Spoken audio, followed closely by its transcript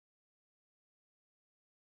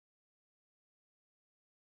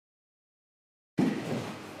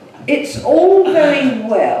It's all very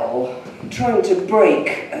well trying to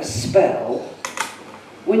break a spell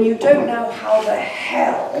when you don't know how the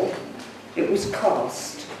hell it was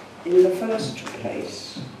cast in the first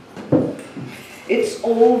place. It's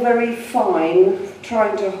all very fine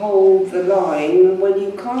trying to hold the line when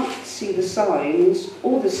you can't see the signs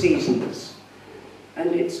or the seasons,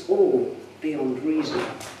 and it's all beyond reason.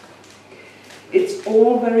 It's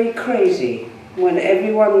all very crazy when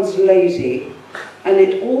everyone's lazy, and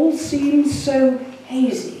it all seems so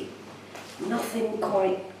hazy, nothing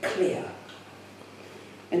quite clear,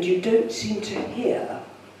 and you don't seem to hear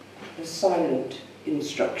the silent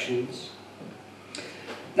instructions.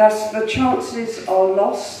 Thus the chances are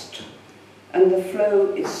lost, and the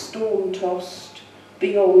flow is storm-tossed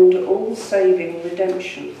beyond all saving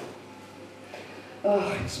redemption.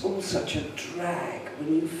 Oh, it's all such a drag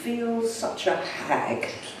when you feel such a hag,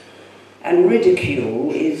 and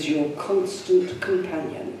ridicule is your constant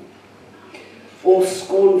companion. Or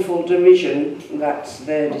scornful derision, that's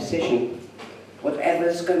their decision.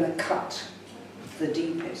 Whatever's going to cut the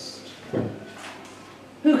deepest.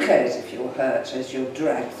 Who cares if you're hurt as you're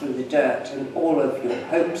dragged through the dirt and all of your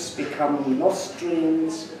hopes become lost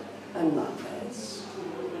dreams and nightmares?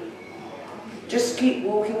 Just keep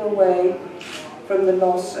walking away from the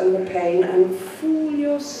loss and the pain and fool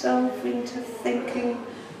yourself into thinking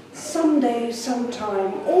someday,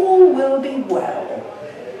 sometime, all will be well,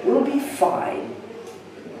 will be fine.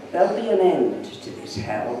 There'll be an end to this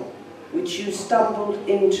hell, which you stumbled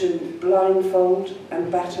into blindfold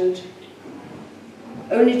and battered,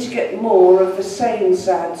 only to get more of the same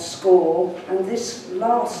sad score, and this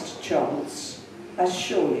last chance has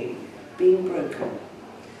surely been broken.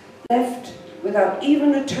 Left without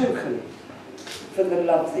even a token for the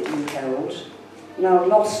love that you held, now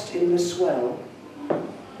lost in the swell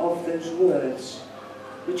of those words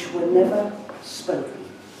which were never spoken.